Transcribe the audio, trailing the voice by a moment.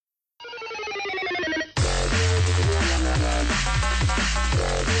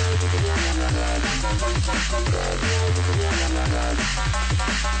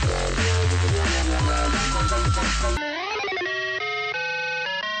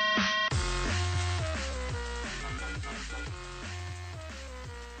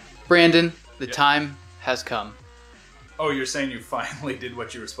Brandon, the time has come. Oh, you're saying you finally did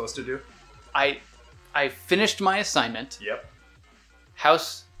what you were supposed to do? I finished my assignment. Yep.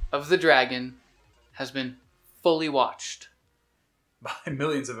 House of the Dragon has been fully watched. By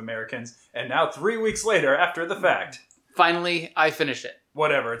millions of Americans, and now 3 weeks later, after the fact. Finally, I finished it.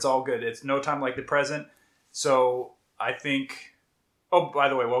 Whatever, it's all good. It's no time like the present. So, I think... Oh, by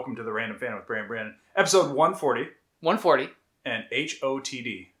the way, welcome to the Random Fan with Brandon. Episode 140. 140. And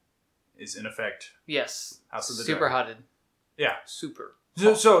HOTD is in effect. Yes. House of the Super Dragon. hotted. Yeah. Super.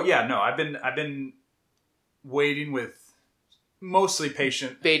 So yeah, no, I've been waiting with mostly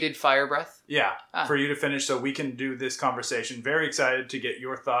patient. Bated fire breath. Yeah, for you to finish so we can do this conversation. Very excited to get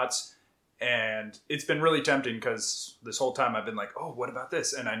your thoughts. And it's been really tempting because this whole time I've been like, oh, what about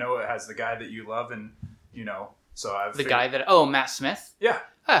this? And I know it has the guy that you love and, you know, so I've... Matt Smith? Yeah.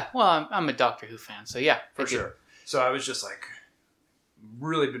 Well, I'm a Doctor Who fan, so yeah. For sure. So I was just like,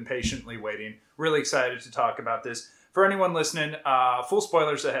 really been patiently waiting. Really excited to talk about this. For anyone listening, full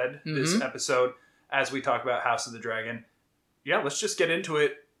spoilers ahead this episode as we talk about House of the Dragon. Yeah, let's just get into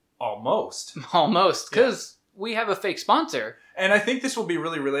it almost. Almost, because we have a fake sponsor. And I think this will be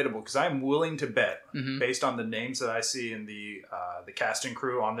really relatable because I'm willing to bet, based on the names that I see in the cast and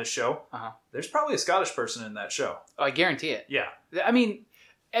crew on this show, there's probably a Scottish person in that show. Oh, I guarantee it. Yeah. I mean,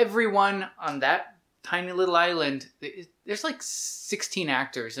 everyone on that tiny little island, there's like 16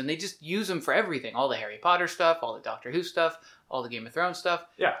 actors, and they just use them for everything. All the Harry Potter stuff, all the Doctor Who stuff, all the Game of Thrones stuff.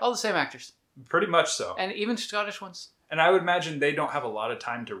 Yeah. All the same actors. Pretty much so. And even Scottish ones. And I would imagine they don't have a lot of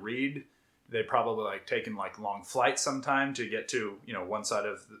time to read. They probably taking long flights sometime to get to, one side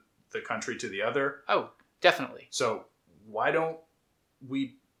of the country to the other. Oh, definitely. So why don't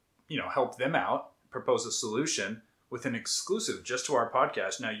we, help them out, propose a solution with an exclusive just to our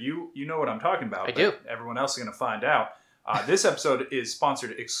podcast. Now, you know what I'm talking about. I do. Everyone else is going to find out. This episode is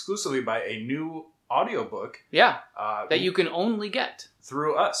sponsored exclusively by a new audiobook. Yeah, that you can only get.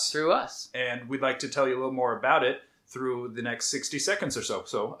 Through us. Through us. And we'd like to tell you a little more about it through the next 60 seconds or so.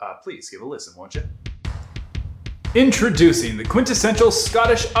 So please give a listen, won't you? Introducing the quintessential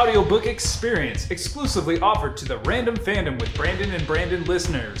Scottish audiobook experience exclusively offered to the Random Fandom with Brandon and Brandon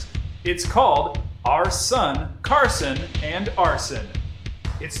listeners. It's called Our Son, Carson, and Arson.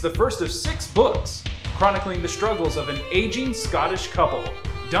 It's the first of 6 books, chronicling the struggles of an aging Scottish couple,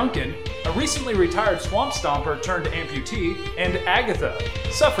 Duncan, a recently retired swamp stomper turned amputee, and Agatha,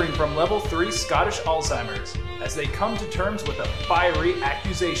 suffering from level 3 Scottish Alzheimer's, as they come to terms with a fiery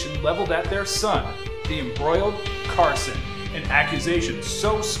accusation leveled at their son, the embroiled Carson, an accusation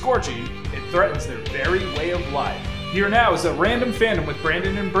so scorching it threatens their very way of life. Here now is a Random Fandom with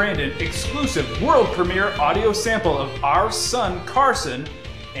Brandon and Brandon exclusive world premiere audio sample of Our Son, Carson,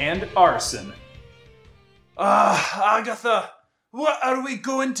 and Arson. Agatha, what are we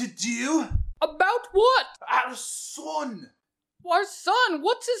going to do? About what? Our son. Our son?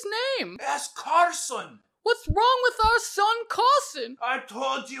 What's his name? Yes, Carson. What's wrong with our son, Carson? I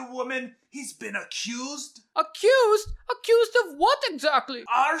told you, woman, he's been accused. Accused? Accused of what exactly?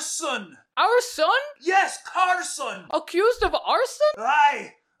 Arson. Our son? Yes, Carson. Accused of arson?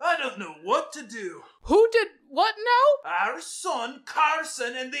 I don't know what to do. Who did what now? Our son,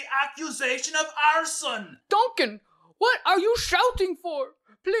 Carson, and the accusation of arson. Duncan, what are you shouting for?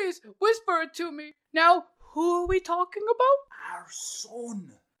 Please, whisper it to me. Now, who are we talking about? Our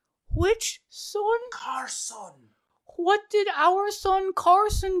son. Which son? Carson. What did our son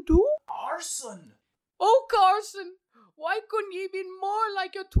Carson do? Arson. Oh, Carson, why couldn't ye be more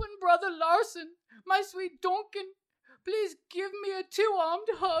like your twin brother Larson? My sweet Duncan, please give me a 2-armed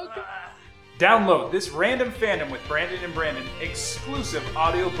hug. Download this Random Fandom with Brandon and Brandon exclusive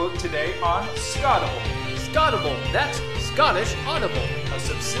audiobook today on Scottible. Scottible, that's Scottish Audible, a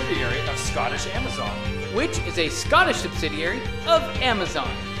subsidiary of Scottish Amazon, which is a Scottish subsidiary of Amazon.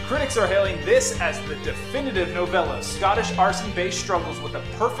 Critics are hailing this as the definitive novella of Scottish arson-based struggles with a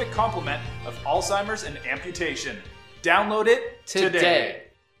perfect complement of Alzheimer's and amputation. Download it today.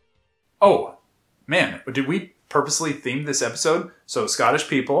 Oh, man, did we purposely theme this episode? So Scottish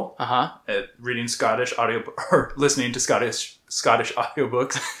people reading Scottish audio or listening to Scottish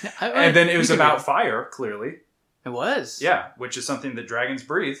audiobooks, and then it was about fire. Clearly, it was. Yeah, which is something that dragons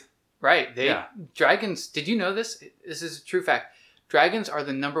breathe. Right. Dragons. Did you know this? This is a true fact. Dragons are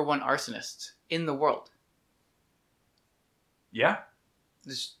the number 1 arsonists in the world. Yeah.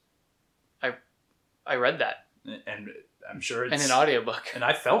 I read that. And I'm sure it's... And an audiobook. And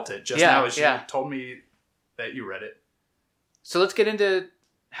I felt it just Yeah, now as you yeah. told me that you read it. So let's get into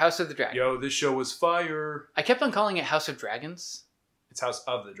House of the Dragon. Yo, this show was fire. I kept on calling it House of Dragons. It's House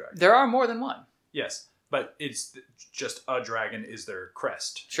of the Dragon. There are more than one. Yes, but it's just a dragon is their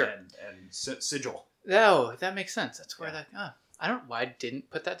crest. Sure. And sigil. Oh, that makes sense. That's where Yeah. that... I don't... Why I didn't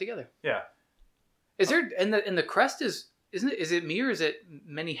put that together. Yeah. Is there... And the crest is... Isn't it... Is it me or is it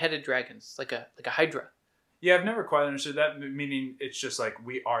many-headed dragons? Like a hydra? Yeah, I've never quite understood that, meaning it's just like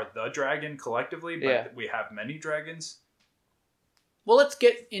we are the dragon collectively, but Yeah. we have many dragons. Well, let's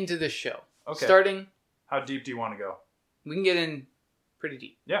get into this show. Okay. Starting... How deep do you want to go? We can get in pretty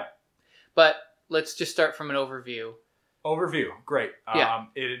deep. Yeah. But let's just start from an overview. Overview. Great. Yeah.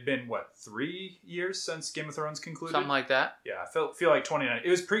 It had been, 3 years since Game of Thrones concluded? Something like that. Yeah, I feel like 29. It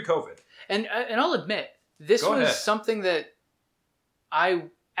was pre-COVID. And I'll admit, this Go was ahead. something that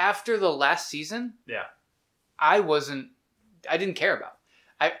after the last season, Yeah. I didn't care about.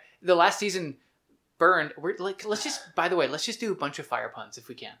 The last season burned. Let's just do a bunch of fire puns if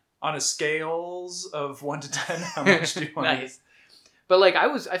we can. On a scales of 1 to 10, how much do you want Nice. But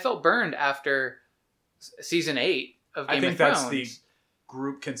I felt burned after season 8 of Game I think of Thrones. that's the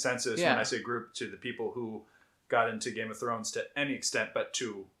group consensus Yeah. when I say group to the people who got into Game of Thrones to any extent, but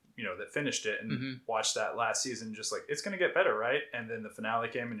to, that finished it and Mhm. watched that last season, just like, it's going to get better, right? And then the finale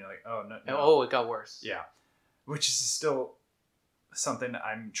came and you're like, oh, no. Oh, it got worse. Yeah. Which is still something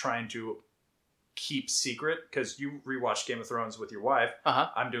I'm trying to keep secret, because you rewatched Game of Thrones with your wife. Uh-huh.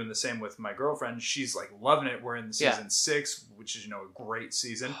 I'm doing the same with my girlfriend. She's like loving it. We're in season 6, which is, a great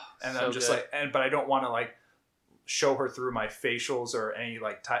season. And So I'm just good. but I don't want to show her through my facials or any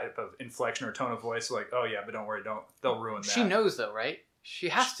type of inflection or tone of voice. Like, oh yeah, but don't worry, they'll ruin that. She knows though, right? She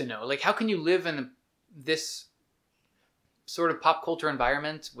has to know. How can you live in this sort of pop culture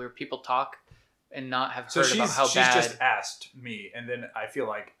environment where people talk and not have heard about how she's bad... just asked me, and then I feel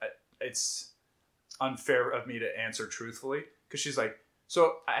like it's unfair of me to answer truthfully, because she's like,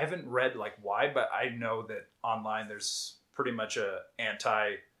 so I haven't read why, but I know that online there's pretty much a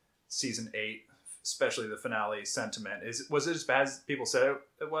anti season 8, especially the finale sentiment. Was it as bad as people said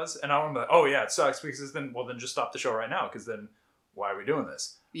it was? And I'm like, oh yeah, it sucks, because then just stop the show right now, because then why are we doing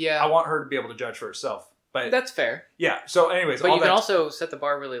this? Yeah. I want her to be able to judge for herself. But That's fair. yeah, so anyways, But all you can that- also set the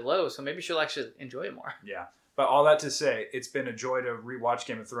bar really low, so maybe she'll actually enjoy it more. Yeah. But all that to say, it's been a joy to rewatch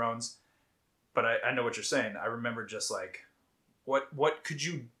Game of Thrones. But I know what you're saying. I remember just what could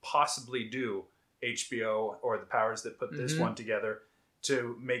you possibly do, HBO or the powers that put this Mhm. one together,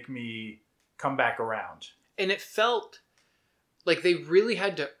 to make me come back around? And it felt like they really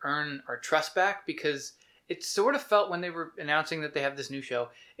had to earn our trust back, because it sort of felt, when they were announcing that they have this new show,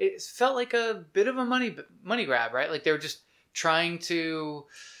 it felt like a bit of a money grab, right? Like they were just trying to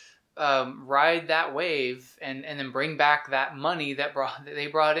ride that wave and then bring back that money that they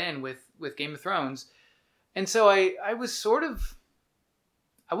brought in with Game of Thrones. And so I wasn't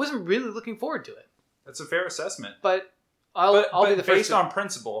really looking forward to it. That's a fair assessment. But I'll be the first based to... on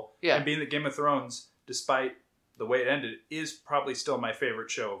principle, Yeah. and being that Game of Thrones, despite the way it ended, is probably still my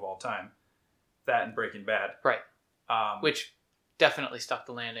favorite show of all time. That and Breaking Bad. Right. Um, Which definitely stuck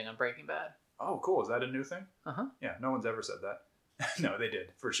the landing on Breaking Bad. Oh, cool. Is that a new thing? Uh-huh. Yeah, no one's ever said that. No, they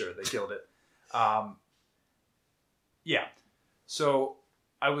did, for sure. They killed it. Yeah. So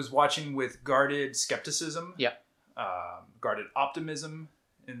I was watching with guarded skepticism. Yeah. Guarded optimism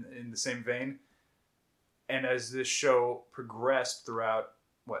in the same vein. And as this show progressed throughout,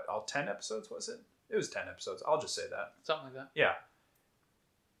 all 10 episodes, was it? It was 10 episodes. I'll just say that. Something like that. Yeah.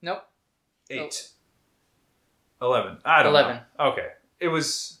 Nope. 8. 11. I don't 11. know. Okay. It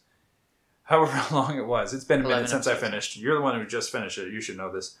was however long it was. It's been a minute 11 since I episodes. finished. You're the one who just finished it. You should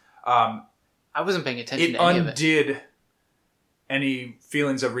know this. I wasn't paying attention It to any of it. undid any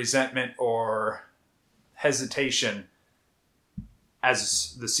feelings of resentment or hesitation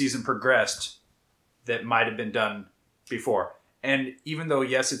as the season progressed that might have been done before. And even though,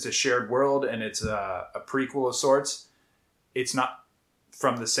 yes, it's a shared world and it's a prequel of sorts, it's not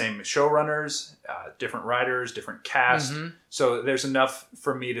from the same showrunners, different writers, different cast. Mhm. So there's enough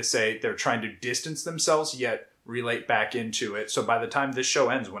for me to say they're trying to distance themselves, yet relate back into it. So by the time this show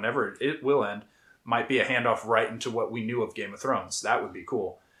ends, whenever it will end, might be a handoff right into what we knew of Game of Thrones. That would be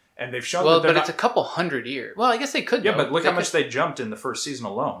cool. And they've shown Well, that they're but not... it's a couple hundred years. Well, I guess they could. Yeah, though. but look They how much could- they jumped in the first season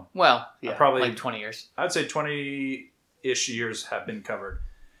alone. Well, yeah, probably- like 20 years. I'd say 20-ish years have been covered.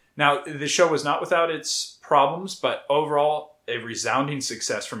 Now, the show was not without its problems, but overall, a resounding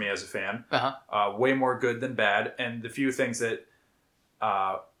success for me as a fan. Uh-huh. Way more good than bad. And the few things that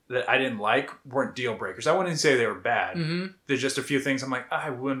I didn't like weren't deal breakers. I wouldn't say they were bad. Mm-hmm. There's just a few things I'm like, I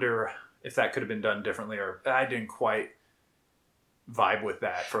wonder, if that could have been done differently, or I didn't quite vibe with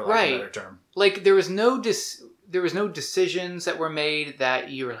that, for lack of a better term. Like there was no decisions that were made that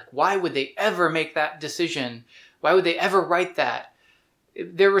you were like, why would they ever make that decision? Why would they ever write that?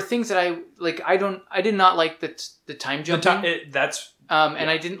 There were things that I did not like the time jumping. And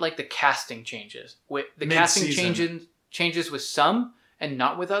I didn't like the casting changes. The casting changes with some and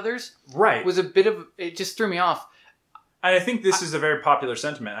not with others. Right. Was a bit of, it just threw me off. I think this is a very popular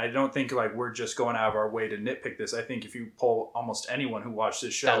sentiment. I don't think like we're just going out of our way to nitpick this. I think if you poll almost anyone who watched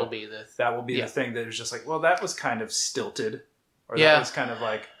this show, that will be the thing that is just like, well, that was kind of stilted, or that was kind of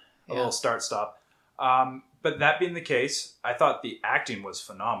like a little start-stop. But that being the case, I thought the acting was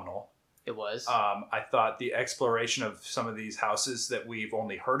phenomenal. It was. I thought the exploration of some of these houses that we've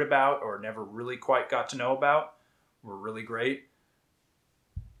only heard about or never really quite got to know about were really great.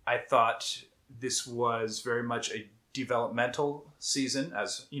 I thought this was very much a developmental season,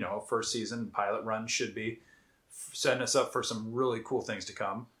 as you know, first season pilot run should be, setting us up for some really cool things to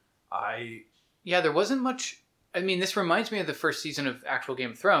come. There wasn't much. I mean, this reminds me of the first season of actual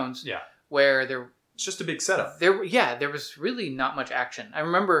Game of Thrones. Yeah, where it's just a big setup. There was really not much action. I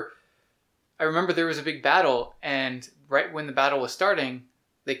remember there was a big battle, and right when the battle was starting,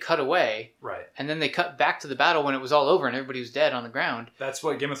 they cut away. Right. And then they cut back to the battle when it was all over and everybody was dead on the ground. That's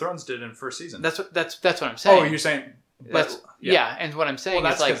what Game of Thrones did in first season. That's what I'm saying. Oh, you're saying... And what I'm saying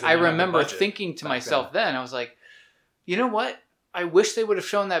is, like, I remember thinking to myself then, I was like, you know what? I wish they would have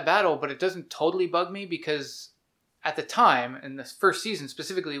shown that battle, but it doesn't totally bug me because at the time, in this first season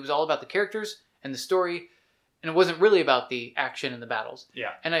specifically, it was all about the characters and the story, and it wasn't really about the action and the battles.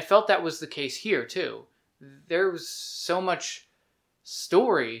 Yeah. And I felt that was the case here, too. There was so much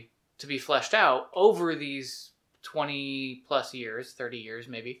story to be fleshed out over these 20 plus years, 30 years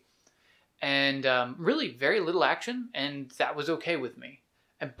maybe, and really very little action, and that was okay with me.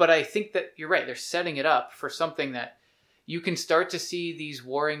 But I think that you're right, they're setting it up for something that you can start to see these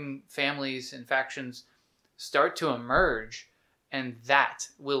warring families and factions start to emerge, and that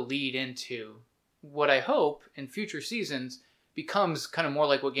will lead into what I hope in future seasons becomes kind of more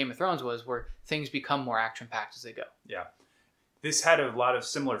like what Game of Thrones was, where things become more action-packed as they go. Yeah. This had a lot of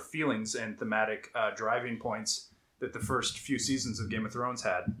similar feelings and thematic driving points that the first few seasons of Game of Thrones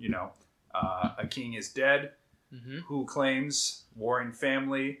had. You know, a king is dead, who claims warring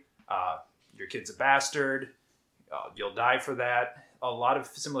family, your kid's a bastard, you'll die for that. A lot of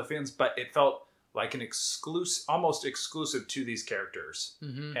similar feelings, but it felt like an almost exclusive to these characters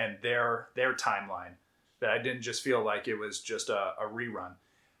and their timeline. That I didn't just feel like it was just a rerun.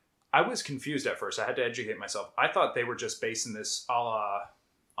 I was confused at first. I had to educate myself. I thought they were just basing this a la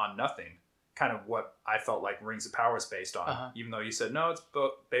on nothing. Kind of what I felt like Rings of Power is based on. Even though you said, no, it's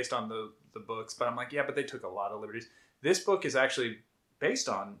based on the books. But I'm like, yeah, but they took a lot of liberties. This book is actually based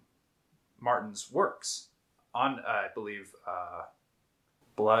on Martin's works. On, I believe,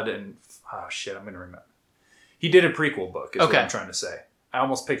 Blood and... Oh, shit, I'm going to remember. He did a prequel book, is what I'm trying to say. I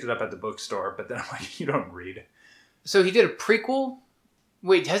almost picked it up at the bookstore, but then I'm like, you don't read. So he did a prequel?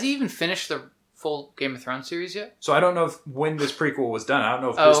 Wait, has he even finished the full Game of Thrones series yet? So I don't know when this prequel was done. I don't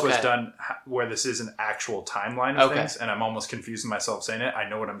know if this was done where this is an actual timeline of things, and I'm almost confusing myself saying it. I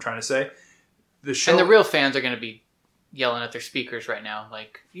know what I'm trying to say. The show... And the real fans are going to be yelling at their speakers right now,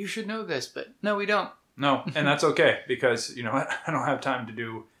 like, you should know this, but no, we don't. No, and that's okay, because, you know, I don't have time to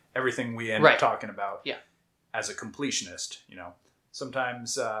do everything we end up talking about as a completionist, you know.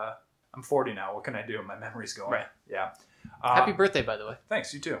 Sometimes I'm 40 now. What can I do? My memory's going. Right. Yeah. Happy birthday, by the way.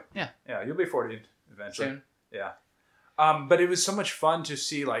 Thanks. You too. Yeah. Yeah. You'll be 40 eventually. Soon. Yeah. But it was so much fun to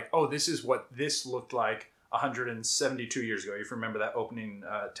see, like, oh, this is what this looked like 172 years ago. If you remember that opening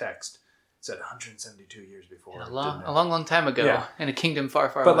text, it said 172 years before. A long time ago in a kingdom far,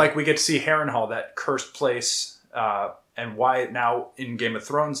 far away. But, away. like, we get to see Harrenhal, that cursed place, and why it now in Game of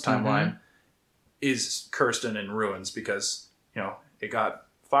Thrones timeline is cursed and in ruins because... You know, it got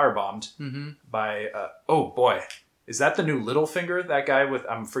firebombed by, oh boy, is that the new Littlefinger? That guy with,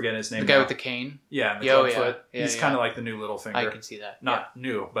 I'm forgetting his name. The guy with the cane? Yeah, and the clubfoot. Yeah, he's kind of like the new Littlefinger. I can see that. Not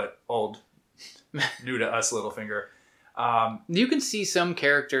new, but old. New to us, Littlefinger. You can see some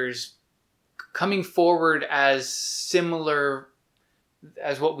characters coming forward as similar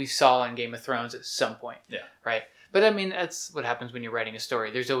as what we saw in Game of Thrones at some point. Yeah. Right? But I mean, that's what happens when you're writing a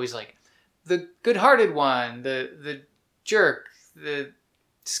story. There's always like the good-hearted one, the jerk, the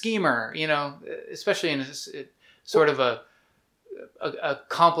schemer, you know, especially in a sort of a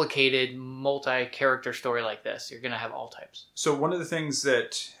complicated multi-character story like this. You're going to have all types. So one of the things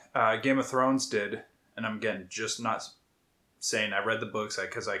that Game of Thrones did, and I'm again just not saying I read the books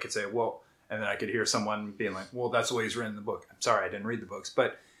because I could say, well, and then I could hear someone being like, well, that's the way he's written the book. I'm sorry, I didn't read the books.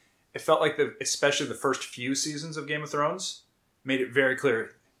 But it felt like especially the first few seasons of Game of Thrones made it very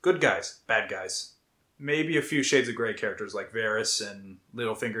clear: good guys, bad guys. Maybe a few shades of gray characters like Varys and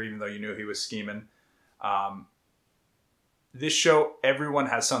Littlefinger, even though you knew he was scheming. This show, everyone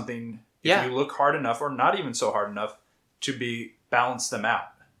has something. If you look hard enough, or not even so hard enough, to balance them out.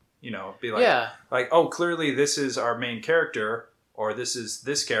 Be like, oh, clearly this is our main character, or this is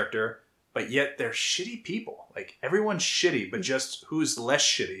this character, but yet they're shitty people. Like, everyone's shitty, but just who's less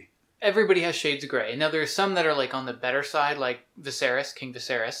shitty. Everybody has shades of gray. Now, there's some that are like on the better side, like Viserys, King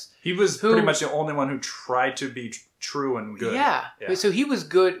Viserys. He was pretty much the only one who tried to be true and good. Yeah. So he was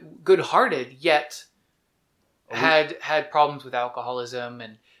good-hearted, yet had problems with alcoholism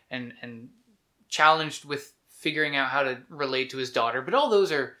and challenged with figuring out how to relate to his daughter. But all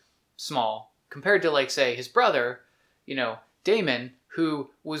those are small compared to, like, say, his brother, Daemon,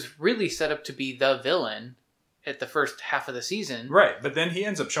 who was really set up to be the villain at the first half of the season. Right, but then he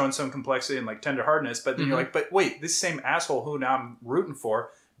ends up showing some complexity and, like, tenderheartedness, but then you're like, but wait, this same asshole who now I'm rooting for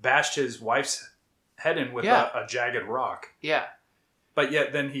bashed his wife's head in with a jagged rock. Yeah. But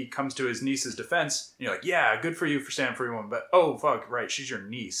yet then he comes to his niece's defense, and you're like, yeah, good for you for standing for your woman, but oh, fuck, right, she's your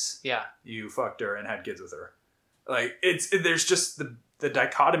niece. Yeah. You fucked her and had kids with her. Like, there's just the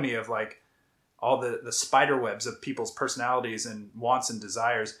dichotomy of, like, all the spider webs of people's personalities and wants and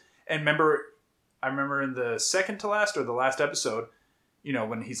desires. And I remember in the second to last or the last episode,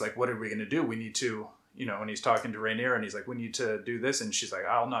 when he's like, what are we going to do? We need to, when he's talking to Rhaenyra and he's like, we need to do this. And she's like,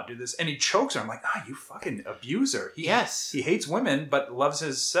 I'll not do this. And he chokes her. I'm like, you fucking abuser. He hates women, but loves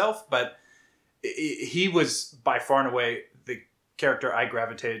himself. But he was by far and away the character I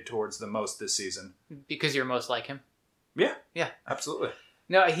gravitated towards the most this season. Because you're most like him? Yeah. Yeah. Absolutely.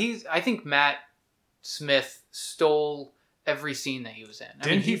 No, I think Matt Smith stole every scene that he was in.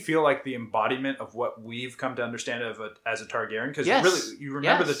 Didn't he feel like the embodiment of what we've come to understand as a Targaryen? Because really, you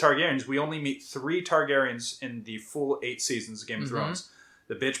remember the Targaryens, we only meet 3 Targaryens in the full 8 seasons of Game of Thrones.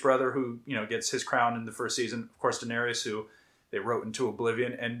 The bitch brother who, gets his crown in the first season. Of course, Daenerys, who they wrote into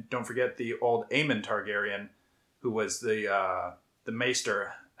oblivion. And don't forget the old Aemon Targaryen, who was the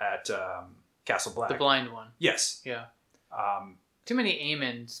maester at Castle Black. The blind one. Yes. Yeah. Too many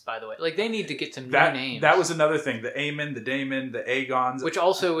Aemons, by the way. Like, they need to get some new names. That was another thing. The Aemon, the Daemon, the Aegons. Which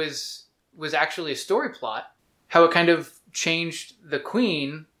also was actually a story plot. How it kind of changed the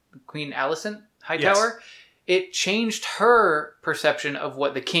Queen Alicent Hightower. Yes. It changed her perception of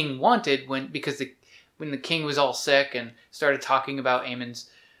what the king wanted when the king was all sick and started talking about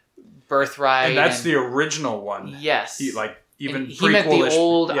Aemon's birthright. And that's the original one. Yes. He he meant the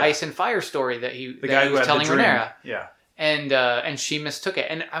old Ice and Fire story that he was telling Rhaenyra. Yeah. And she mistook it.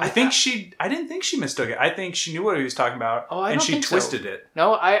 And I didn't think she mistook it. I think she knew what he was talking about, and she twisted it.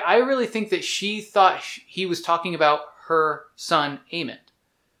 No, I really think that she thought he was talking about her son Aemon.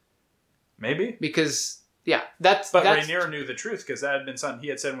 Maybe because But Rhaenyra knew the truth because that had been something he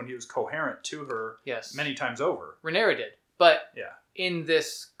had said when he was coherent to her. Yes. Many times over. Rhaenyra did, but in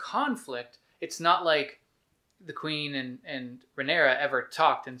this conflict, it's not like the Queen and Rhaenyra ever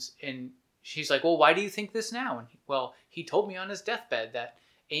talked and. She's like, well, why do you think this now? And he told me on his deathbed that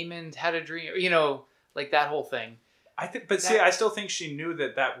Aemon had a dream, like that whole thing. I still think she knew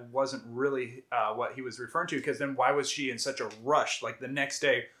that wasn't really what he was referring to, because then why was she in such a rush? Like, the next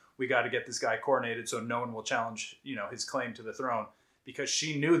day, we got to get this guy coronated so no one will challenge, his claim to the throne, because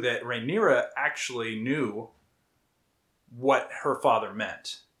she knew that Rhaenyra actually knew what her father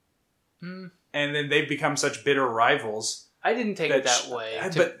meant. And then they've become such bitter rivals. I didn't take it that way. I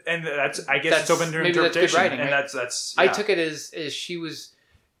guess it's open to interpretation. That's good writing, and right? that's. Yeah. I took it as she was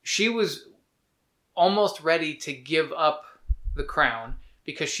almost ready to give up the crown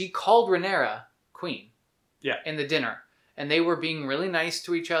because she called Rhaenyra queen. Yeah. In the dinner, and they were being really nice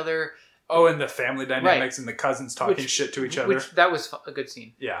to each other. Oh, and the family dynamics and the cousins talking shit to each other. That was a good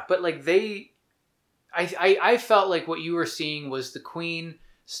scene. Yeah. But like I felt like what you were seeing was the queen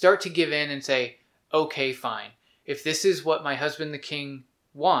start to give in and say, "Okay, fine. If this is what my husband the king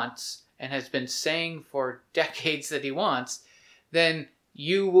wants and has been saying for decades that he wants, then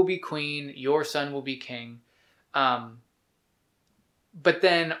you will be queen, your son will be king." But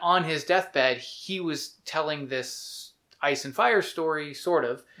then on his deathbed, he was telling this Ice and Fire story, sort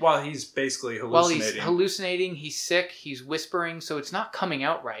of. While he's basically hallucinating. While he's hallucinating, he's sick, he's whispering, so it's not coming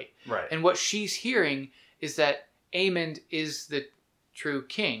out right. Right. And what she's hearing is that Aemond is the true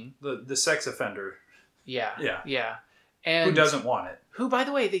king. The sex offender. Yeah. And who doesn't want it? Who, by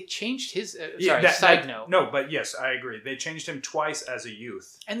the way, they changed his... side note. No, but yes, I agree. They changed him twice as a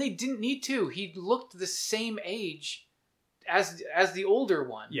youth. And they didn't need to. He looked the same age as the older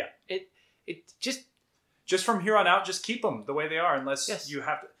one. Yeah. It just... Just from here on out, just keep them the way they are, unless you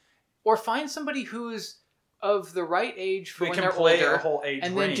have to... or find somebody who's of the right age for They when can they're play older, a whole age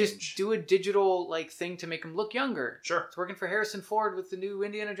and range. then just do a digital like thing to make them look younger. Sure. It's working for Harrison Ford with the new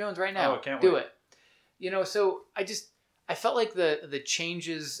Indiana Jones right now. Oh, I can't do wait. it. You know, so I felt like the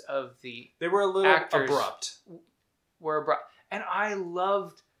changes of the They were a little actors abrupt. were abrupt, and I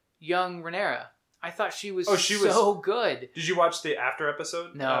loved young Rhaenyra. I thought she was She was so good. Did you watch the after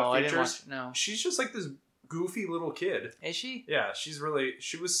episode? No, I didn't features? watch. No, She's just like this goofy little kid. is she? Yeah,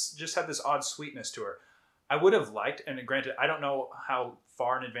 she was just had this odd sweetness to her. I would have liked, and granted, I don't know how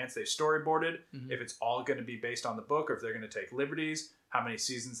far in advance they storyboarded, if it's all going to be based on the book or if they're going to take liberties, how many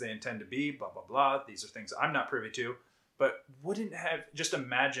seasons they intend to be, blah, blah, blah. These are things I'm not privy to. But just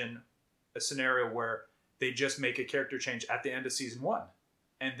imagine a scenario where they just make a character change at the end of season 1.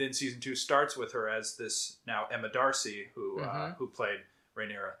 And then season 2 starts with her as this now Emma Darcy who played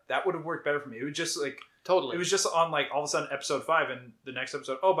Rhaenyra. That would have worked better for me. It was just like, Totally. it was just on like all of a sudden episode 5 and the next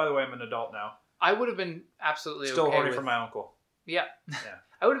episode, oh, by the way, I'm an adult now. I would have been absolutely Still okay horny with, for my uncle. Yeah.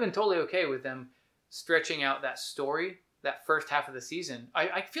 I would have been totally okay with them stretching out that story, that first half of the season.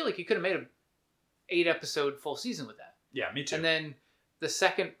 I feel like you could have made a 8-episode full season with that. Yeah, me too. And then the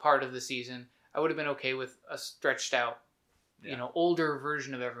second part of the season, I would have been okay with a stretched out, older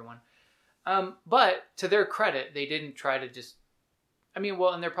version of everyone. But to their credit, they didn't try to just. I mean,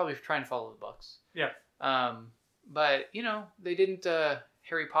 well, and they're probably trying to follow the books. Yeah. But they didn't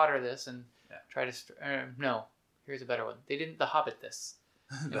Harry Potter this and try to. No, here's a better one. They didn't The Hobbit this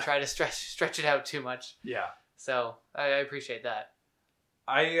and try to stretch it out too much. Yeah. So I appreciate that.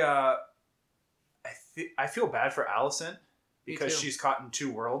 I feel bad for Alicent because Me too. she's caught in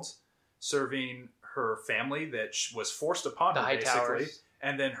 2 worlds, serving her family that was forced upon The her, basically, Hightowers.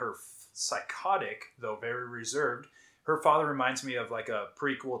 and then her psychotic, though very reserved. Her father reminds me of like a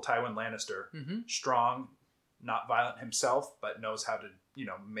prequel Tywin Lannister, strong, not violent himself, but knows how to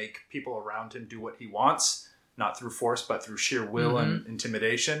make people around him do what he wants, not through force, but through sheer will and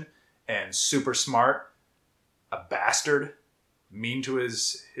intimidation, and super smart, a bastard, mean to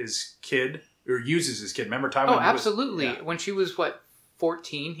his kid, or uses his kid. Remember Tywin? Oh, absolutely. When she was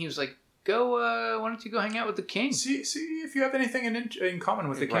 14, he was like, "Go, why don't you go hang out with the king?" See if you have anything in common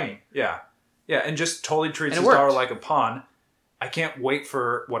with the king. Right. Yeah, and just totally treats And his it daughter worked. like a pawn. I can't wait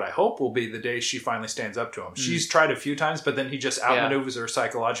for what I hope will be the day she finally stands up to him. She's tried a few times, but then he just outmaneuvers her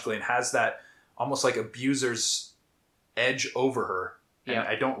psychologically and has that almost like abuser's edge over her. And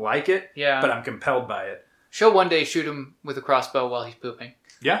I don't like it, but I'm compelled by it. She'll one day shoot him with a crossbow while he's pooping.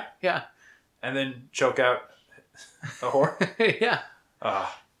 Yeah? Yeah. And then choke out a whore. Yeah.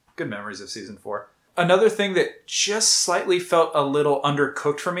 Good memories of season 4. Another thing that just slightly felt a little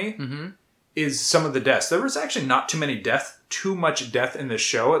undercooked for me is some of the deaths. There was actually not too much death in this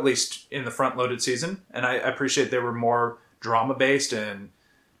show, at least in the front-loaded season. And I appreciate they were more drama-based and,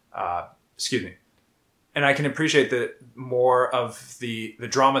 and I can appreciate that more of the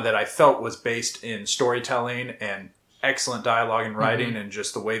drama that I felt was based in storytelling and excellent dialogue and writing and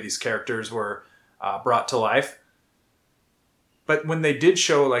just the way these characters were brought to life. But when they did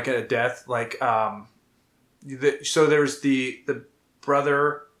show like a death, like so there's the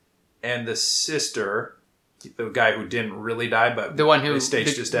brother and the sister, the guy who didn't really die, but the one who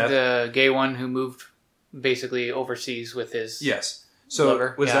staged his death, the gay one who moved basically overseas with his So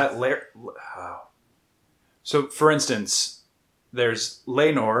lover. was that So for instance, there's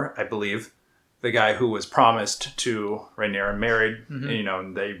Laenor, I believe, the guy who was promised to Rhaenyra and married,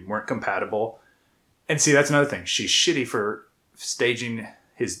 and they weren't compatible. And see, that's another thing. She's shitty for staging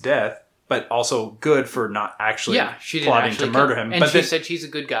his death, but also good for not actually plotting to murder him. And but she said she's a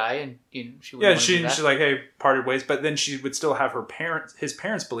good guy, and she wouldn't want to do that. she's like, hey, parted ways. But then she would still have his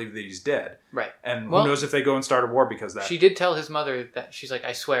parents believe that he's dead. Right. And who knows if they go and start a war because of that. She did tell his mother that she's like,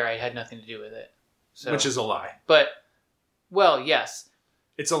 I swear I had nothing to do with it. So, which is a lie. But, well, yes.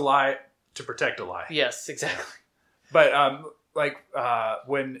 It's a lie to protect a lie. Yes, exactly. But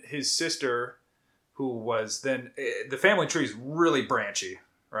when his sister, who was then the family tree is really branchy,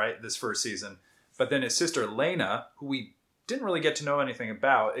 right? This first season, but then his sister Laena, who we didn't really get to know anything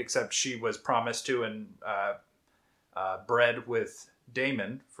about, except she was promised to and bred with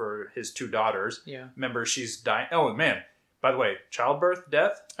Daemon for his 2 daughters. Yeah. Remember, she's dying. Oh man! By the way, childbirth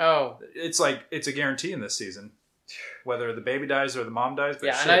death. Oh. It's a guarantee in this season, whether the baby dies or the mom dies. But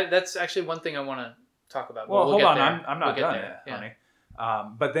yeah, and that's actually one thing I want to talk about. Well, we'll hold on. there. I'm not done there. yet, honey.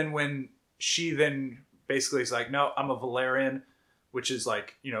 But then when she then basically is like, no, I'm a Valyrian, which is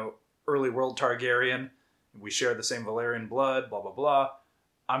like, early world Targaryen. We share the same Valyrian blood, blah, blah, blah.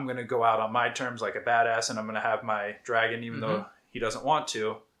 I'm going to go out on my terms like a badass, and I'm going to have my dragon, even though he doesn't want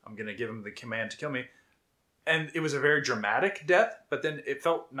to. I'm going to give him the command to kill me. And it was a very dramatic death, but then it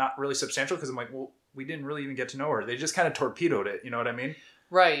felt not really substantial because I'm like, well, we didn't really even get to know her. They just kind of torpedoed it. You know what I mean?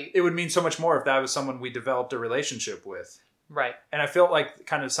 Right. It would mean so much more if that was someone we developed a relationship with. Right. And I felt like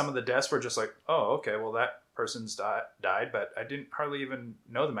kind of some of the deaths were just like, oh, okay, well, that person's died, but I didn't hardly even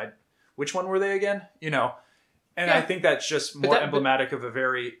know them. Which one were they again? You know? And Yeah. I think that's just more emblematic of a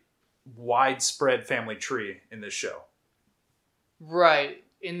very widespread family tree in this show. Right.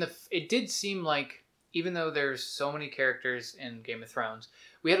 It did seem like, even though there's so many characters in Game of Thrones,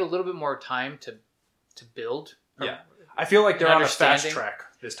 we had a little bit more time to build. Yeah. I feel like they're on a fast understanding. track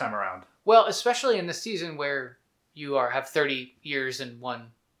this time around. Well, especially in this season where you have 30 years in one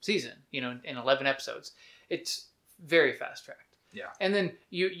season, you know, in 11 episodes. It's very fast tracked. Yeah. And then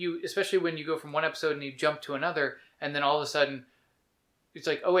you especially when you go from one episode and you jump to another, and then all of a sudden it's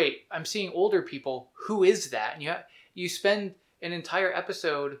like, oh wait, I'm seeing older people. Who is that? And you spend an entire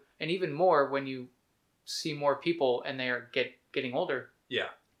episode and even more when you see more people and they are getting older. Yeah.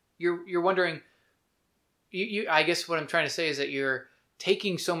 You're wondering. I guess what I'm trying to say is that you're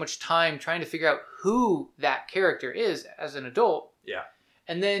taking so much time trying to figure out who that character is as an adult. Yeah.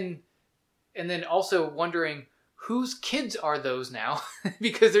 And then also wondering whose kids are those now,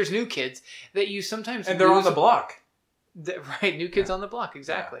 because there's new kids that you sometimes And they're on the block. Right, new kids on the block,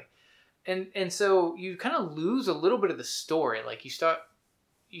 exactly. Yeah. And so you kind of lose a little bit of the story. Like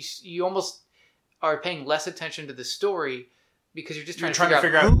you almost are paying less attention to the story because you're just trying to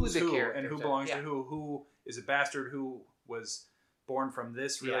figure out who the character and who belongs to who is a bastard, who was born from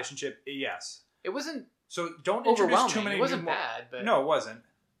this relationship. Yes. It wasn't so don't introduce too many. It wasn't bad, but no, it wasn't.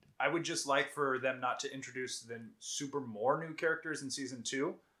 I would just like for them not to introduce then super more new characters in season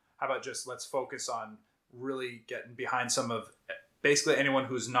 2. How about just let's focus on really getting behind some of basically anyone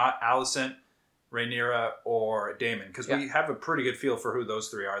who's not Alicent, Rhaenyra, or Daemon, because we have a pretty good feel for who those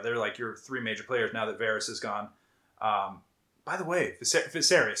three are. They're like your three major players now that Varys is gone. By the way,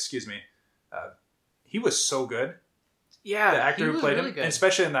 Viserys, excuse me, he was so good. Yeah, the actor who played really him, good. and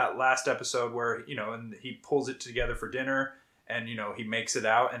especially in that last episode where and he pulls it together for dinner, and he makes it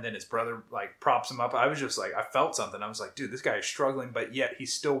out, and then his brother like props him up. I was just like, I felt something. I was like, dude, this guy is struggling, but yet he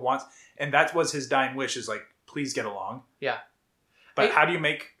still wants, and that was his dying wish, is like, please get along. Yeah. But how do you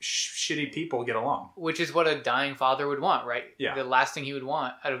make shitty people get along? Which is what a dying father would want, right? Yeah. The last thing he would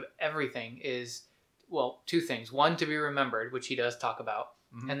want out of everything is, well, two things. One, to be remembered, which he does talk about,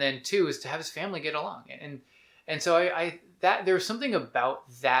 and then two is to have his family get along. And so there was something about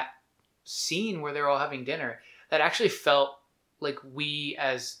that scene where they're all having dinner that actually felt like we,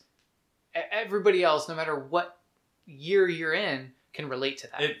 as everybody else, no matter what year you're in, can relate to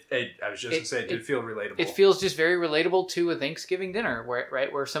that. I was just going to say, it did feel relatable. It feels just very relatable to a Thanksgiving dinner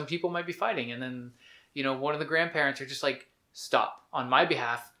where some people might be fighting, and then, one of the grandparents are just like, stop, on my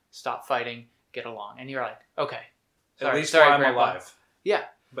behalf, stop fighting, get along. And you're like, okay. At least while I'm Grandpa. alive. Yeah.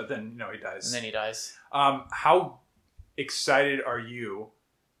 But then, he dies. And then he dies. How excited are you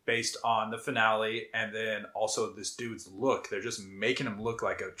based on the finale and then also this dude's look? They're just making him look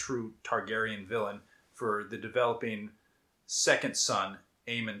like a true Targaryen villain for the developing second son,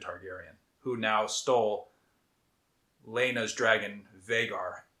 Aemon Targaryen, who now stole Laena's dragon,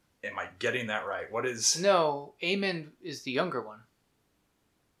 Vhagar. Am I getting that right? What is... No, Aemon is the younger one.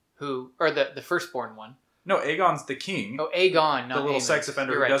 Or the firstborn one. No, Aegon's the king. Oh, Aegon, not the little Aemon. sex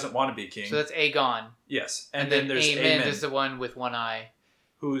offender who doesn't want to be king. So that's Aegon. Yes. And then there's Aemon is the one with one eye.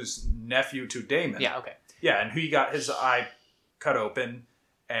 Who's nephew to Daemon. Yeah, okay. Yeah, and he got his eye cut open,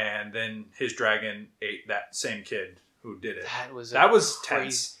 and then his dragon ate that same kid who did it. That was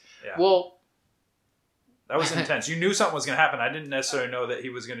tense. Yeah. Well... That was intense. You knew something was going to happen. I didn't necessarily know that he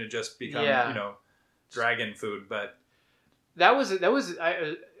was going to just become, dragon food, but... That was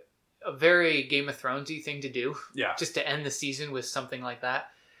a very Game of Thrones-y thing to do. Yeah. Just to end the season with something like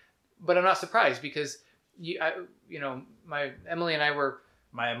that. But I'm not surprised because, my Emily and I were...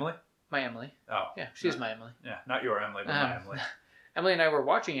 My Emily? My Emily. Oh. Yeah, she's my Emily. Yeah, not your Emily, but my Emily. Emily and I were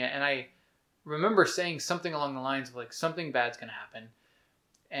watching it, and I remember saying something along the lines of, like, something bad's going to happen.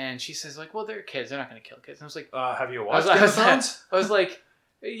 And she says, like, well, they're kids. They're not going to kill kids. And I was like... have you watched Game of Thrones? I was like,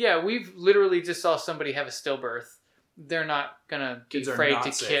 yeah, we've literally just saw somebody have a stillbirth. They're not going to be afraid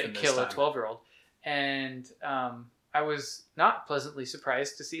to kill a 12-year-old. And I was not pleasantly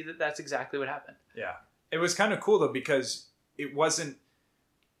surprised to see that that's exactly what happened. Yeah. It was kind of cool, though, because it wasn't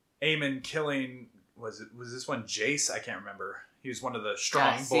Aemon killing... Was this one Jace? I can't remember. He was one of the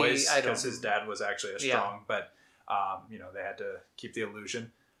strong boys because his dad was actually a strong, but they had to keep the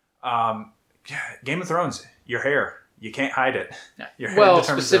illusion. Game of Thrones, your hair, you can't hide it. Yeah. Well,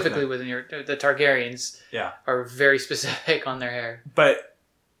 specifically within the Targaryens are very specific on their hair. But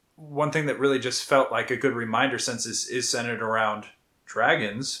one thing that really just felt like a good reminder, since this is centered around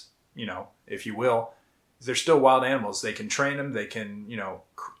dragons, if you will, is they're still wild animals. They can train them. They can,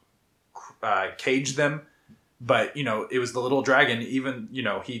 cage them. But, it was the little dragon. Even,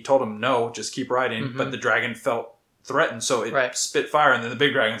 he told him, no, just keep riding. Mm-hmm. But the dragon felt threatened. So it spit fire. And then the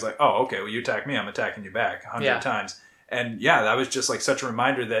big dragon's like, oh, okay, well, you attack me. I'm attacking you back 100 times. And that was just like such a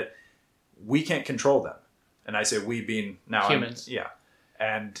reminder that we can't control them. And I say we being now humans.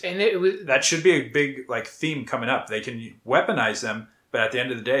 And it was, that should be a big like theme coming up. They can weaponize them, but at the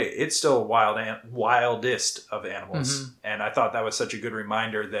end of the day, it's still wildest of animals. Mm-hmm. And I thought that was such a good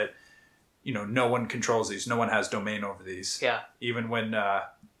reminder that, no one controls these. No one has domain over these. Yeah. Even when the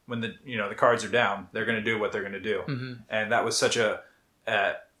the cards are down, they're going to do what they're going to do. Mm-hmm. And that was such a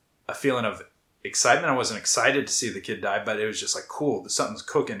feeling of excitement. I wasn't excited to see the kid die, but it was just like, cool, something's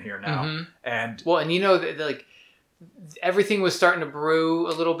cooking here now. Mm-hmm. And like everything was starting to brew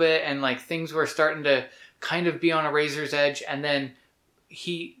a little bit, and like things were starting to kind of be on a razor's edge. And then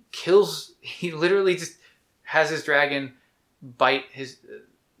he literally just has his dragon bite his,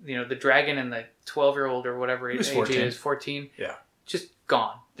 the dragon and the 12-year-old or whatever age he is, 14. Yeah. Just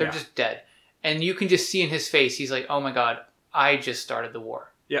gone. They're just dead. And you can just see in his face, he's like, oh my God, I just started the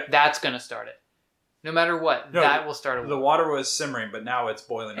war. Yeah. That's going to start it. No matter what, that will start a war. The water was simmering, but now it's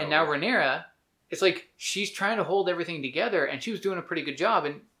boiling over. And now Rhaenyra, it's like she's trying to hold everything together, and she was doing a pretty good job.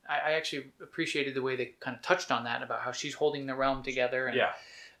 And I actually appreciated the way they kind of touched on that, about how she's holding the realm together.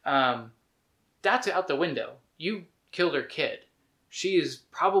 And, that's out the window. You killed her kid. She is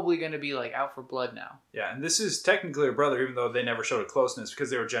probably going to be like out for blood now. Yeah, and this is technically her brother, even though they never showed a closeness because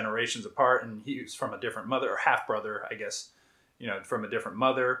they were generations apart, and he was from a different mother, or half brother, I guess, from a different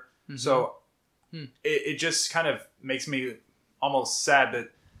mother. Mm-hmm. So it just kind of makes me almost sad that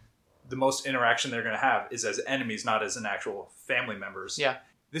the most interaction they're going to have is as enemies, not as an actual family members. Yeah.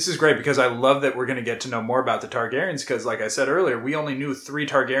 This is great because I love that we're going to get to know more about the Targaryens, because like I said earlier, we only knew 3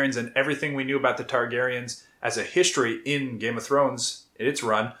 Targaryens, and everything we knew about the Targaryens as a history in Game of Thrones, in its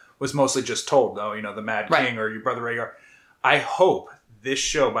run, was mostly just told, though, the Mad King or your brother Rhaegar. I hope this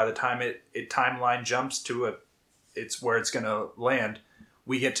show, by the time it timeline jumps to it's where it's going to land,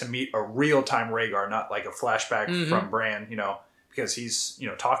 we get to meet a real-time Rhaegar, not like a flashback from Bran, because he's,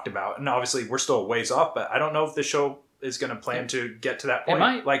 talked about. And obviously, we're still a ways off, but I don't know if the show is going to plan to get to that point. It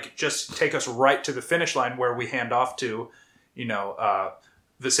might. Like, just take us right to the finish line where we hand off to,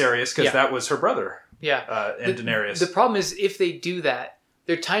 Viserys, because that was her brother. Yeah. And Daenerys. The problem is, if they do that,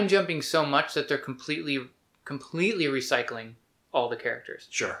 they're time jumping so much that they're completely recycling all the characters.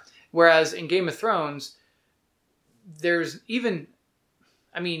 Sure. Whereas in Game of Thrones, there's even,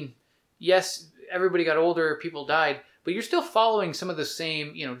 yes, everybody got older, people died, but you're still following some of the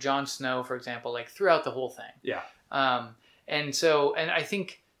same, Jon Snow, for example, like throughout the whole thing. Yeah. And I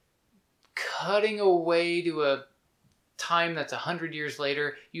think cutting away to a time that's 100 years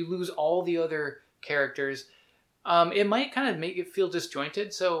later, you lose all the other characters. It might kind of make it feel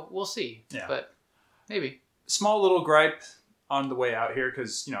disjointed, so we'll see. Yeah. But maybe. Small little gripe on the way out here,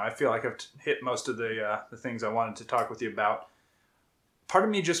 because, I feel like I've hit most of the things I wanted to talk with you about. Part of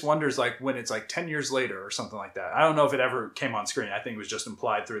me just wonders, like, when it's like 10 years later or something like that. I don't know if it ever came on screen. I think it was just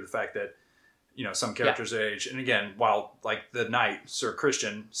implied through the fact that, some characters age. And again, while, like, the knight, Sir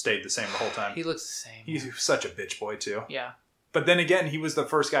Christian, stayed the same the whole time. He looks the same. He's such a bitch boy, too. Yeah. But then again, he was the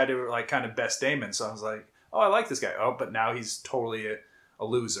first guy to, like, kind of best Daemon. So I was like, oh, I like this guy. Oh, but now he's totally a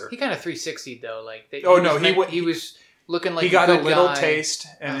loser. He kind of 360'd, though. Like, he was looking like he got a little guy. Taste,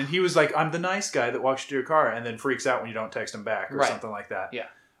 and then he was like, I'm the nice guy that walks you to your car, and then freaks out when you don't text him back or something like that. Yeah.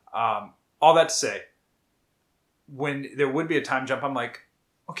 All that to say, when there would be a time jump, I'm like,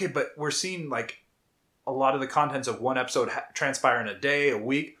 okay, but we're seeing like a lot of the contents of one episode transpire in a day, a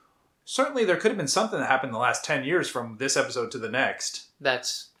week. Certainly there could have been something that happened in the last 10 years from this episode to the next.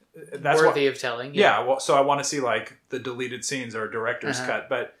 That's worthy of telling. Yeah. Well, so I want to see like the deleted scenes or a director's cut,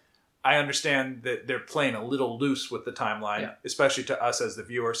 but I understand that they're playing a little loose with the timeline, especially to us as the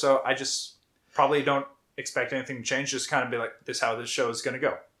viewer. So I just probably don't expect anything to change. Just kind of be like, this is how this show is going to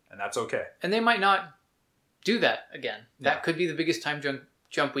go. And that's okay. And they might not do that again. That could be the biggest time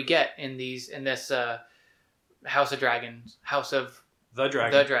jump we get in this House of the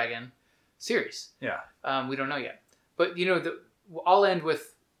Dragon series. Yeah. We don't know yet. But, I'll end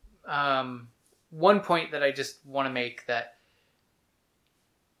with one point that I just want to make, that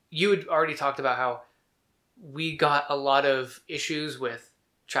you had already talked about how we got a lot of issues with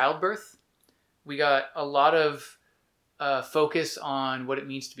childbirth. We got a lot of focus on what it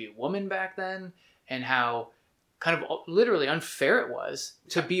means to be a woman back then, and how kind of literally unfair it was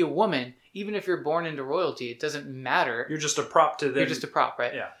to be a woman. Even if you're born into royalty, it doesn't matter. You're just a prop to them. You're just a prop,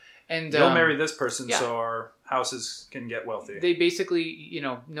 right? Yeah. And you'll marry this person yeah. so our houses can get wealthy. They basically,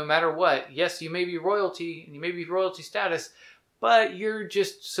 no matter what, yes, you may be royalty and you may be royalty status, but you're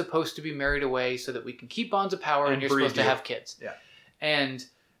just supposed to be married away so that we can keep bonds of power and you're supposed to have kids. Yeah. And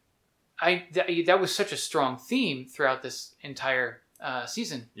that was such a strong theme throughout this entire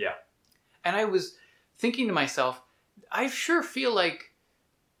season. Yeah. And I was thinking to myself, I sure feel like,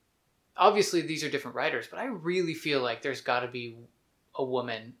 obviously these are different writers, but I really feel like there's got to be a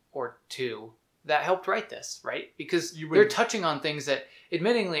woman or two that helped write this, right? Because they're touching on things that,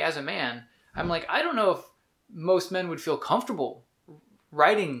 admittingly, as a man, I'm like, I don't know if most men would feel comfortable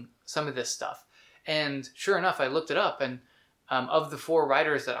writing some of this stuff. And sure enough, I looked it up, and of the 4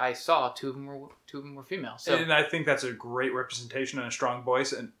 writers that I saw, 2 of them were female. So, and I think that's a great representation and a strong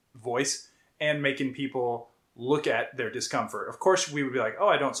voice and making people look at their discomfort. Of course, we would be like, oh,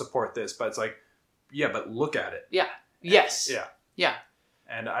 I don't support this, but it's like, yeah, but look at it. Yeah. Yes. Yeah. Yeah.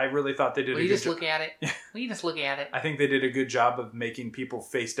 And I really thought they did Will a you good just job. look at it? Will you just look at it? I think they did a good job of making people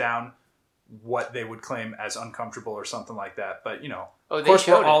face down what they would claim as uncomfortable or something like that. But, of course,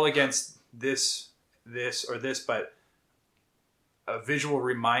 we're all against this, or this, but a visual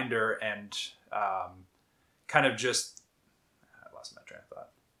reminder and kind of just... I lost my train of thought.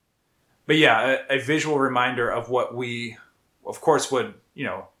 But yeah, a visual reminder of what we, of course, would,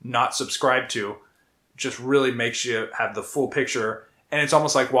 not subscribe to, just really makes you have the full picture. And it's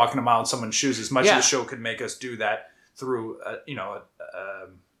almost like walking a mile in someone's shoes. As much as the show could make us do that through,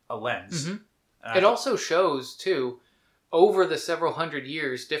 a lens. Mm-hmm. It also shows, too, over the several hundred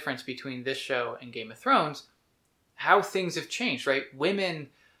years difference between this show and Game of Thrones, how things have changed, right? Women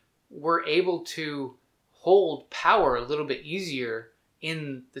were able to hold power a little bit easier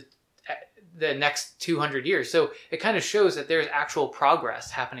in the next 200 years. So it kind of shows that there's actual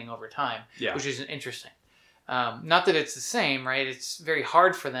progress happening over time, which is interesting. Not that it's the same, right? It's very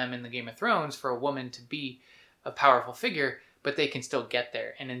hard for them in the Game of Thrones for a woman to be a powerful figure, but they can still get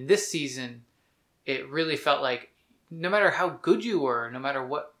there. And in this season, it really felt like no matter how good you were, no matter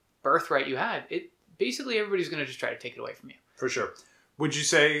what birthright you had, basically everybody's going to just try to take it away from you. For sure. Would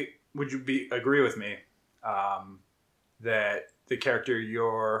you agree with me that the character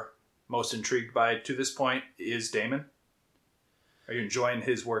you're most intrigued by to this point is Daemon? Are you enjoying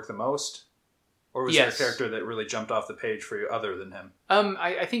his work the most? Or was there a character that really jumped off the page for you other than him?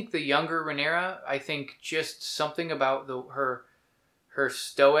 I think the younger Rhaenyra, I think just something about her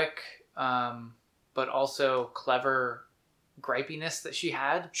stoic, but also clever gripiness that she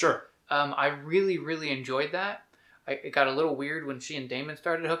had. Sure. I really, really enjoyed that. It got a little weird when she and Daemon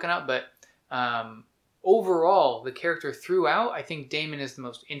started hooking up, but overall, the character throughout, I think Daemon is the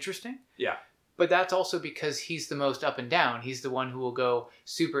most interesting. Yeah. But that's also because he's the most up and down. He's the one who will go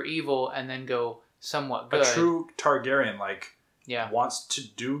super evil and then go somewhat good. A true Targaryen, wants to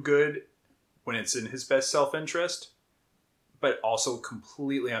do good when it's in his best self-interest, but also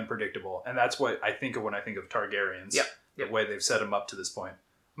completely unpredictable. And that's what I think of when I think of Targaryens. Yep. The way they've set him up to this point.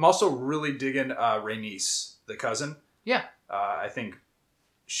 I'm also really digging Rhaenys, the cousin. Yeah. I think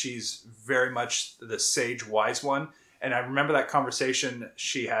she's very much the sage, wise one. And I remember that conversation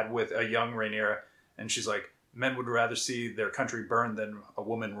she had with a young Rhaenyra, and she's like, men would rather see their country burned than a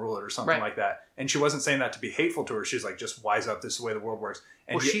woman rule it or something like that. And she wasn't saying that to be hateful to her. She's like, just wise up, this is the way the world works.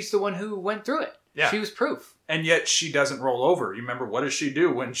 And she's the one who went through it. Yeah. She was proof. And yet she doesn't roll over. You remember, what does she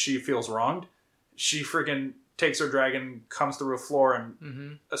do when she feels wronged? She friggin' takes her dragon, comes through a floor,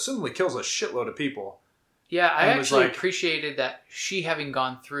 and assumably kills a shitload of people. Yeah, I actually appreciated that she, having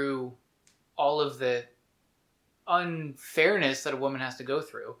gone through all of the unfairness that a woman has to go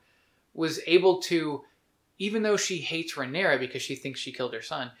through, was able to, even though she hates Rhaenyra because she thinks she killed her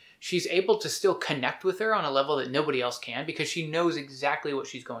son, she's able to still connect with her on a level that nobody else can because she knows exactly what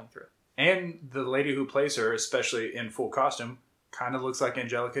she's going through. And the lady who plays her, especially in full costume, kind of looks like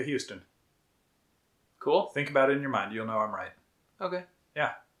Angelica Houston. Cool. Think about it in your mind. You'll know I'm right. Okay.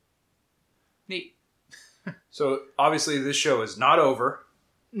 Yeah. Neat. So, obviously, this show is not over.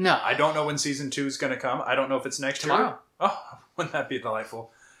 No. I don't know when season 2 is going to come. I don't know if it's next year. Tomorrow. Oh, wouldn't that be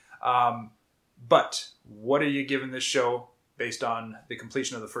delightful? But what are you giving this show based on the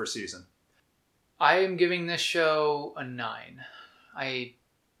completion of the first season? I am giving this show a 9. I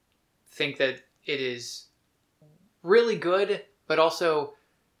think that it is really good, but also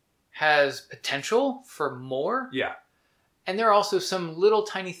has potential for more. Yeah. And there are also some little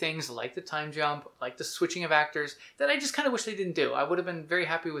tiny things like the time jump, like the switching of actors, that I just kind of wish they didn't do. I would have been very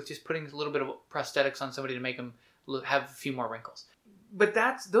happy with just putting a little bit of prosthetics on somebody to make them have a few more wrinkles. But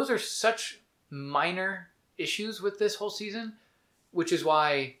those are such minor issues with this whole season, which is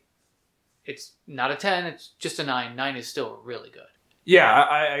why it's not a 10, it's just a 9. 9 is still really good. Yeah,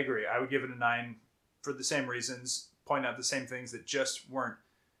 I agree. I would give it a 9 for the same reasons, point out the same things that just weren't,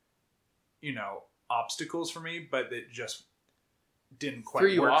 obstacles for me, but that just didn't quite Threw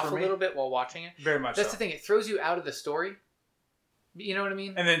you work off for a me. little bit while watching it. Very much That's so. the thing. It throws you out of the story. You know what I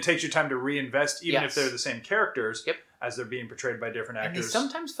mean? And then it takes you time to reinvest, even if Yes. they're the same characters, Yep. as they're being portrayed by different And they actors.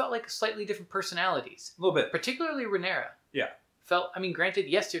 sometimes felt like slightly different personalities. A little bit. Particularly Rhaenyra. Yeah. Granted,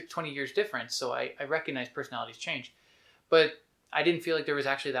 yes, there's 20 years difference, so I recognize personalities change. But I didn't feel like there was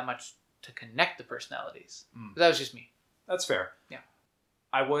actually that much to connect the personalities. Mm. But that was just me. That's fair. Yeah.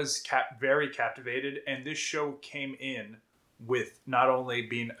 I was very captivated, and this show came in with not only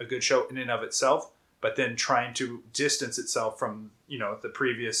being a good show in and of itself, but then trying to distance itself from, the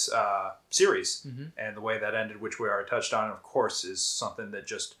previous series. Mm-hmm. And the way that ended, which we already touched on, of course, is something that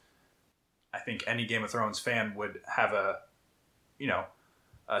just, I think any Game of Thrones fan would have a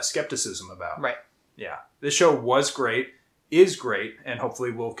skepticism about. Right. Yeah. This show was great, is great, and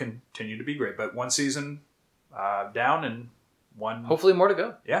hopefully will continue to be great. But one season down and one... Hopefully more to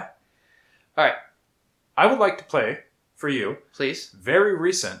go. Yeah. All right. I would like to play for you, Please. very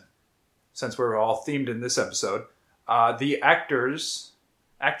recent, since we're all themed in this episode, the actresses,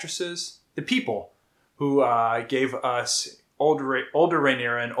 the people who gave us older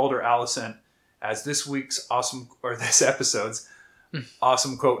Rhaenyra and older Alicent as this episode's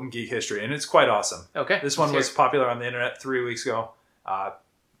awesome quote in geek history. And it's quite awesome. Okay. This one let's was hear it. popular on the internet 3 weeks ago.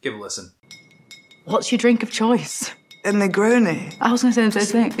 Give a listen. What's your drink of choice? A Negroni. I was going to say the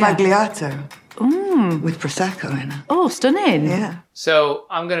same thing. Yeah. Magliato. Mm. With Prosecco in it. Oh, stunning. Yeah. So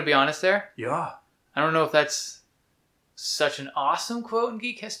I'm going to be honest there. Yeah. I don't know if that's such an awesome quote in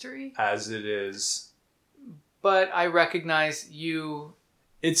geek history, As it is. but I recognize you.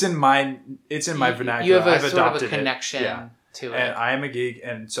 It's in my vernacular. You have I've a sort of a adopted it. connection Yeah. to And it. I am a geek,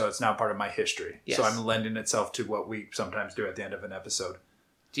 and so it's now part of my history. Yes. So I'm lending itself to what we sometimes do at the end of an episode.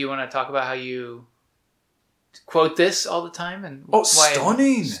 Do you want to talk about how you quote this all the time? And Oh, why-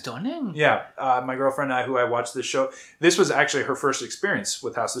 stunning! Stunning. Yeah, my girlfriend and I, who I watched this show, this was actually her first experience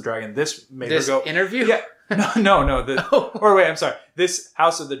with House of the Dragon. This made This her go... interview? Yeah. No. Oh. Or wait, I'm sorry. This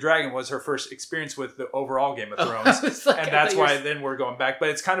House of the Dragon was her first experience with the overall Game of Thrones. It's like, And I that's thought you why were- then we're going back. But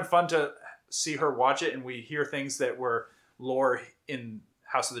it's kind of fun to see her watch it, and we hear things that were lore in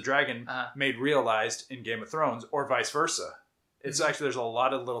House of the Dragon made realized in Game of Thrones, or vice versa. It's actually, there's a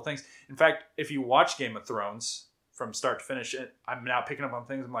lot of little things. In fact, if you watch Game of Thrones from start to finish, I'm now picking up on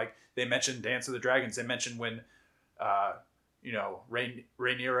things. I'm like, they mentioned Dance of the Dragons. They mentioned when,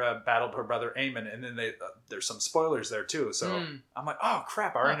 Rhaenyra battled her brother Aemon, and then there's some spoilers there too. So I'm like, oh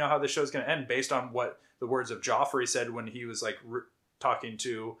crap, I already know how this show's going to end based on what the words of Joffrey said when he was like talking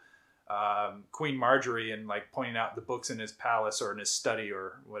to Queen Marjorie and like pointing out the books in his palace or in his study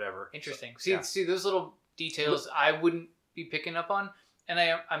or whatever. Interesting. So, See those little details I wouldn't be picking up on, and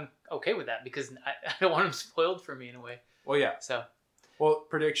I'm okay with that because I don't want them spoiled for me in a way. Well, yeah. So Well,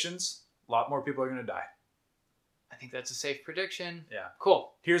 predictions. A lot more people are going to die. I think that's a safe prediction. Yeah.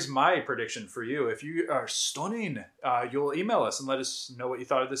 Cool. Here's my prediction for you. If you are stunning, you'll email us and let us know what you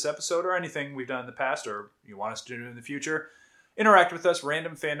thought of this episode or anything we've done in the past or you want us to do in the future. Interact with us,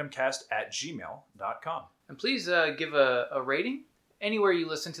 randomfandomcast@gmail.com. And please give a rating anywhere you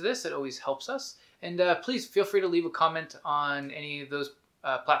listen to this. It always helps us. And please feel free to leave a comment on any of those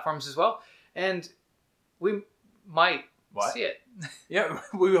platforms as well. And we might see it. Yeah,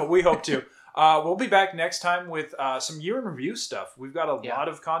 we hope to. We'll be back next time with some year in review stuff. We've got a lot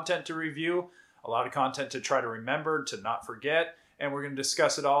of content to review, a lot of content to try to remember, to not forget, and we're going to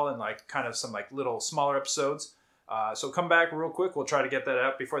discuss it all in like kind of some like little smaller episodes. So come back real quick. We'll try to get that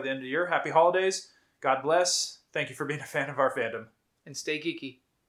out before the end of the year. Happy holidays. God bless. Thank you for being a fan of our fandom. And stay geeky.